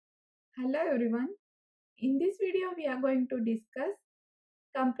Hello everyone. In this video we are going to discuss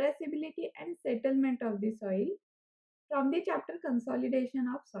compressibility and settlement of the soil from the chapter Consolidation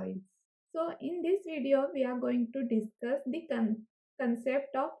of Soils. So in this video we are going to discuss the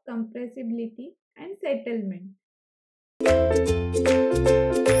concept of compressibility and settlement.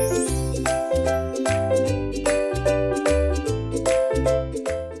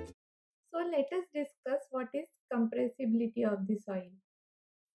 So let us discuss what is compressibility of the soil.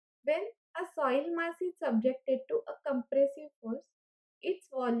 When a soil mass is subjected to a compressive force, its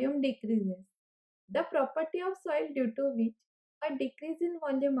volume decreases. The property of soil due to which a decrease in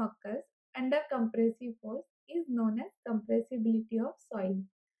volume occurs under compressive force is known as compressibility of soil.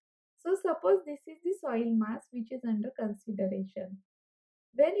 So suppose this is the soil mass which is under consideration.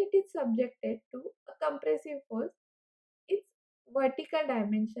 When it is subjected to a compressive force, its vertical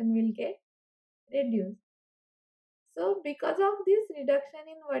dimension will get reduced. So because of this reduction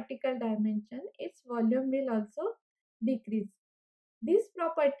in vertical dimension, its volume will also decrease. This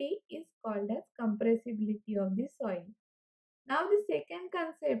property is called as compressibility of the soil. Now the second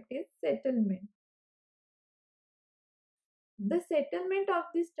concept is settlement. The settlement of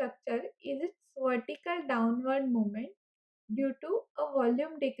the structure is its vertical downward movement due to a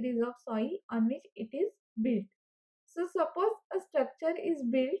volume decrease of soil on which it is built. So suppose a structure is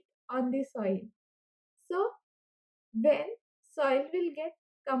built on the soil. So when soil will get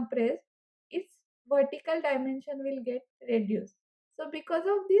compressed, its vertical dimension will get reduced. So because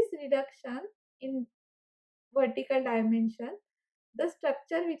of this reduction in vertical dimension, the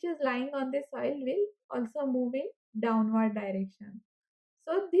structure which is lying on the soil will also move in downward direction.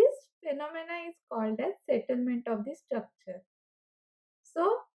 So this phenomena is called as settlement of the structure. So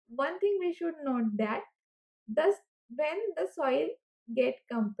one thing we should note that thus when the soil get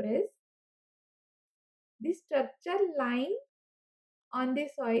compressed, the structure lying on the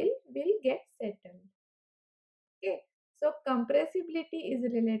soil will get settled. Okay. So compressibility is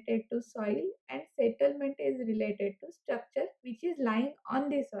related to soil and settlement is related to structure which is lying on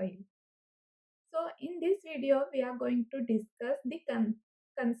the soil. So in this video, we are going to discuss the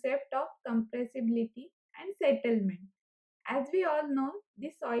concept of compressibility and settlement. As we all know,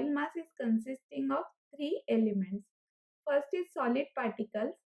 the soil mass is consisting of three elements. First is solid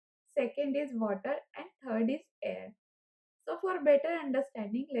particles, second is water, and third is air. So for better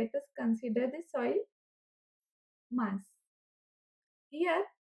understanding, let us consider the soil mass. Here,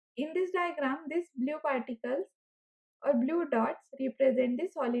 in this diagram, these blue particles or blue dots represent the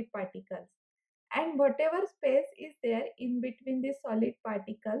solid particles, and whatever space is there in between the solid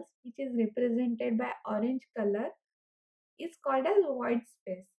particles, which is represented by orange color, is called as void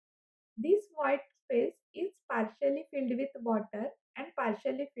space. This void space is partially filled with water and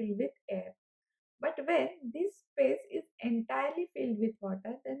partially filled with air. But when this space is entirely filled with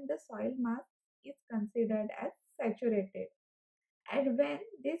water, then the soil mass is considered as saturated. And when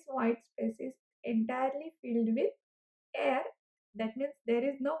this void space is entirely filled with air, that means there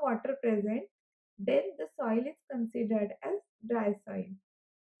is no water present, then the soil is considered as dry soil.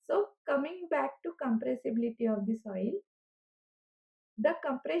 So coming back to compressibility of the soil, the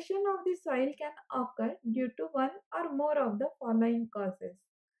compression of the soil can occur due to one or more of the following causes.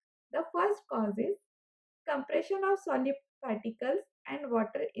 The first cause is compression of solid particles and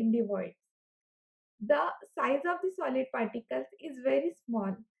water in the voids. The size of the solid particles is very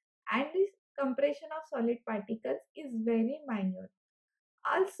small and the compression of solid particles is very minute.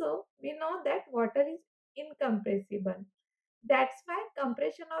 Also, we know that water is incompressible. That's why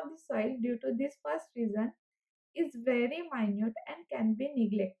compression of the soil due to this first reason is very minute and can be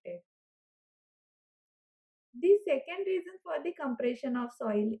neglected. The second reason for the compression of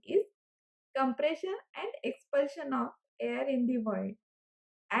soil is compression and expulsion of air in the void.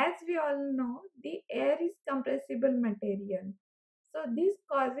 As we all know, the air is compressible material. So this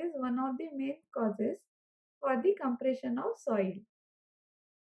causes one of the main causes for the compression of soil.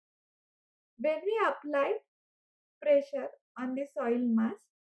 When we apply pressure on the soil mass,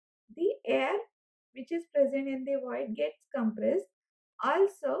 the air which is present in the void gets compressed.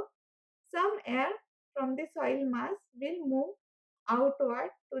 Also, some air from the soil mass will move outward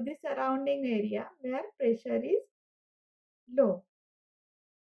to the surrounding area where pressure is low.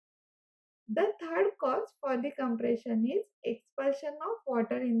 The third cause for the compression is expulsion of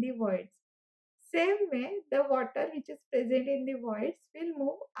water in the voids. Same way, the water which is present in the voids will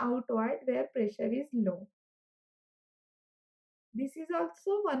move outward where pressure is low. This is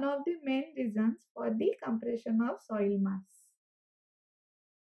also one of the main reasons for the compression of soil mass.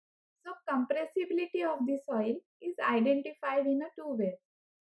 So, compressibility of the soil is identified in a two ways.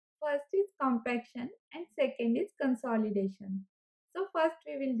 First is compaction and second is consolidation. So first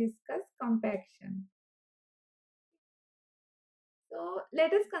we will discuss compaction. So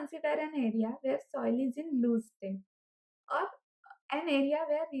let us consider an area where soil is in loose state or an area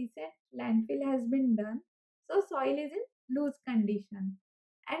where recent landfill has been done. So soil is in loose condition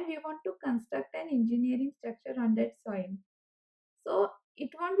and we want to construct an engineering structure on that soil. So it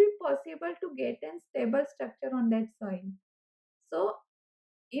won't be possible to get a stable structure on that soil. So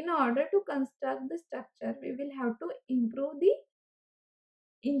in order to construct the structure, we will have to improve the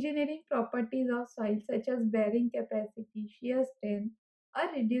engineering properties of soil such as bearing capacity, shear strength, or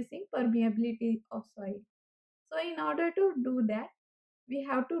reducing permeability of soil. So in order to do that, we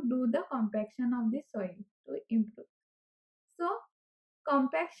have to do the compaction of the soil to improve. So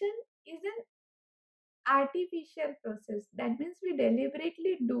compaction is an artificial process. That means we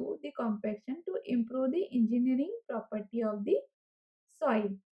deliberately do the compaction to improve the engineering property of the soil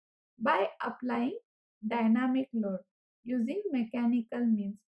by applying dynamic load using mechanical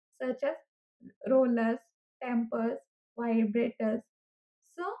means such as rollers, dampers, vibrators.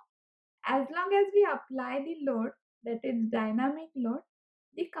 So as long as we apply the load, that is dynamic load,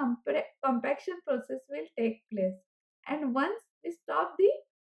 the compaction process will take place. And once we stop the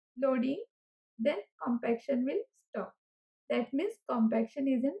loading, then compaction will stop. That means compaction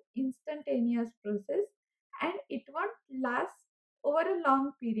is an instantaneous process and it won't last over a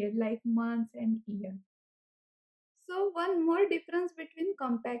long period like months and years. So one more difference between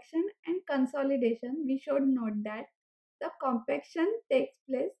compaction and consolidation, we should note that the compaction takes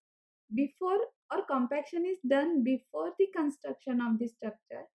place before or compaction is done before the construction of the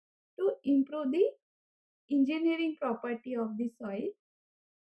structure to improve the engineering property of the soil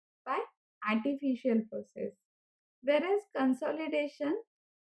by artificial process, whereas consolidation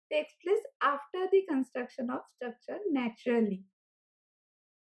takes place after the construction of structure naturally.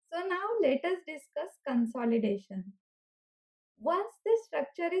 So now let us discuss consolidation. Once the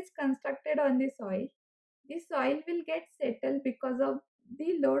structure is constructed on the soil will get settled because of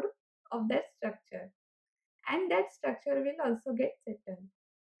the load of that structure and that structure will also get settled.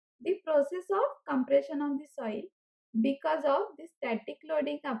 The process of compression of the soil because of the static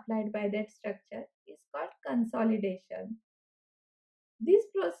loading applied by that structure is called consolidation. This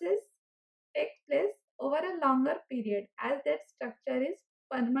process takes place over a longer period as that structure is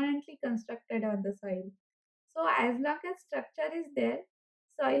permanently constructed on the soil. So as long as structure is there,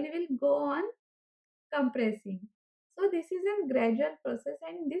 soil will go on compressing. So this is a gradual process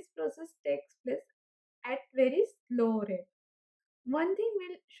and this process takes place at very slow rate. One thing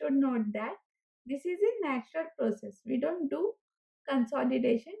we should note that this is a natural process. We don't do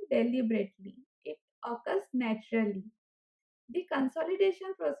consolidation deliberately. It occurs naturally. The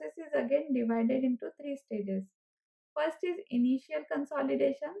consolidation process is again divided into three stages. First is initial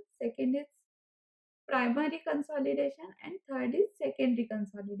consolidation, second is primary consolidation, and third is secondary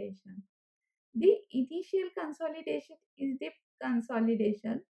consolidation. The initial consolidation is the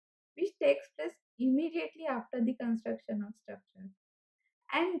consolidation which takes place immediately after the construction of structure.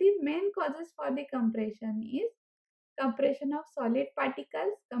 And the main causes for the compression is compression of solid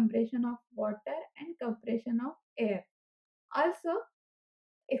particles, compression of water, and compression of air. Also,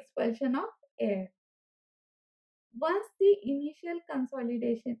 expulsion of air. Once the initial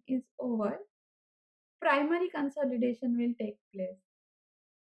consolidation is over, primary consolidation will take place.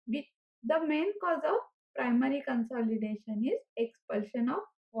 With the main cause of primary consolidation is expulsion of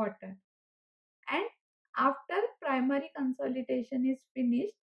water. And after primary consolidation is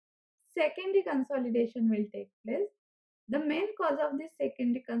finished, secondary consolidation will take place. The main cause of this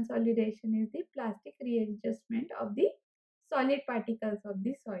secondary consolidation is the plastic readjustment of the solid particles of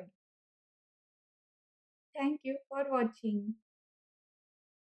the soil. Thank you for watching.